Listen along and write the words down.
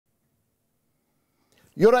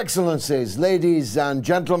Your Excellencies, ladies and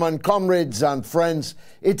gentlemen, comrades and friends,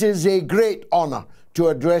 it is a great honour to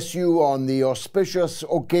address you on the auspicious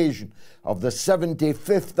occasion of the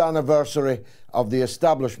 75th anniversary of the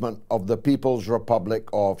establishment of the People's Republic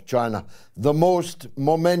of China, the most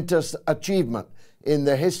momentous achievement in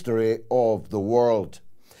the history of the world.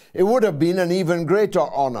 It would have been an even greater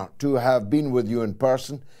honour to have been with you in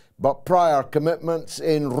person, but prior commitments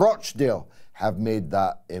in Rochdale have made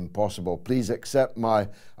that impossible. Please accept my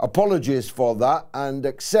apologies for that and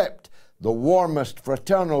accept the warmest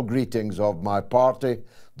fraternal greetings of my party,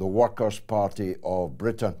 the Workers' Party of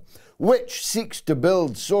Britain, which seeks to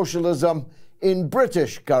build socialism in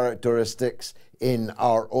British characteristics in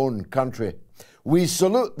our own country. We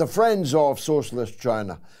salute the Friends of Socialist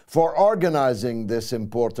China for organising this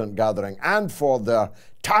important gathering and for their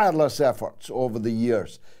tireless efforts over the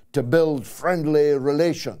years to build friendly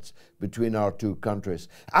relations between our two countries,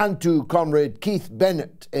 and to Comrade Keith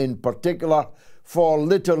Bennett in particular for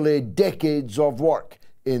literally decades of work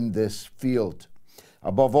in this field.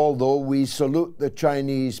 Above all, though, we salute the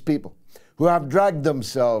Chinese people who have dragged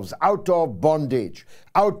themselves out of bondage,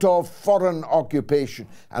 out of foreign occupation,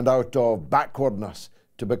 and out of backwardness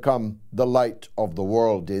to become the light of the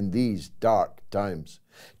world in these dark times.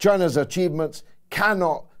 China's achievements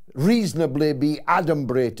cannot reasonably be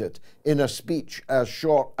adumbrated in a speech as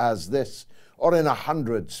short as this or in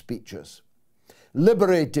 100 speeches.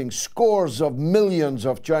 Liberating scores of millions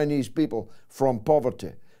of Chinese people from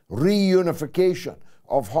poverty, reunification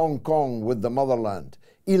of Hong Kong with the motherland,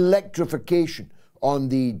 electrification on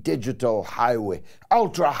the digital highway,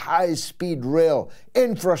 ultra-high-speed rail,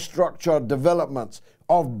 infrastructure developments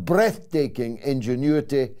of breathtaking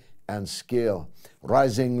ingenuity and scale,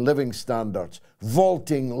 rising living standards,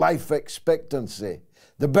 vaulting life expectancy,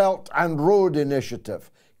 the Belt and Road Initiative,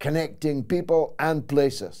 connecting people and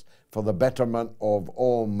places for the betterment of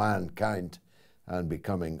all mankind, and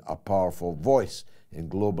becoming a powerful voice in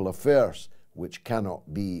global affairs which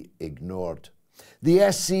cannot be ignored.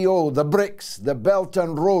 The SCO, the BRICS, the Belt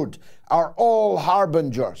and Road are all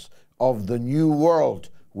harbingers of the new world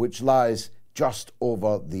which lies just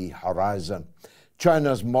over the horizon.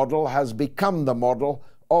 China's model has become the model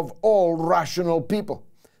of all rational people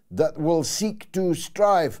that will seek to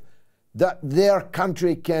strive that their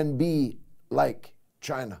country can be like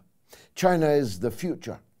China. China is the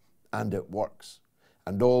future, and it works.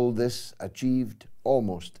 And all this achieved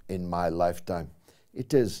almost in my lifetime.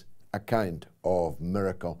 It is a kind of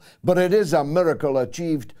miracle, but it is a miracle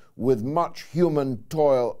achieved with much human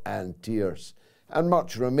toil and tears, and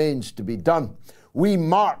much remains to be done. We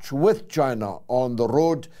march with China on the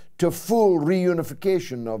road to full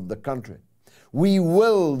reunification of the country. We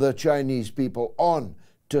will the Chinese people on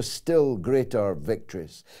to still greater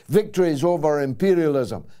victories. Victories over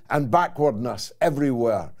imperialism and backwardness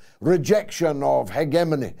everywhere, rejection of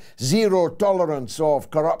hegemony, zero tolerance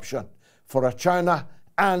of corruption, for a China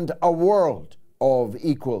and a world of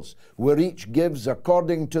equals, where each gives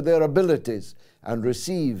according to their abilities and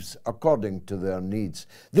receives according to their needs.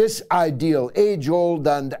 This ideal, age-old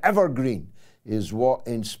and evergreen, is what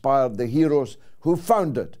inspired the heroes who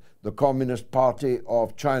founded the Communist Party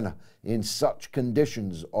of China in such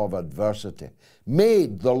conditions of adversity,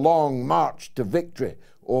 made the long march to victory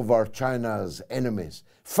over China's enemies,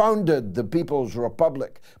 founded the People's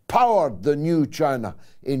Republic, powered the new China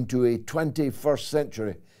into a 21st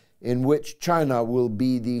century in which China will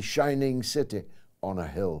be the shining city on a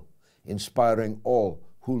hill, inspiring all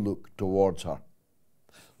who look towards her.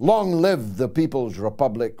 Long live the People's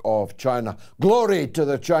Republic of China. Glory to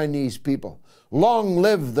the Chinese people. Long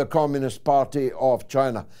live the Communist Party of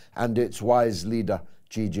China and its wise leader,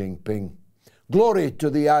 Xi Jinping. Glory to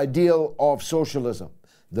the ideal of socialism,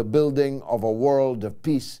 the building of a world of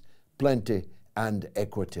peace, plenty, and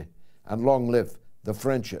equity. And long live the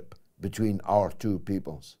friendship between our two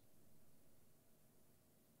peoples.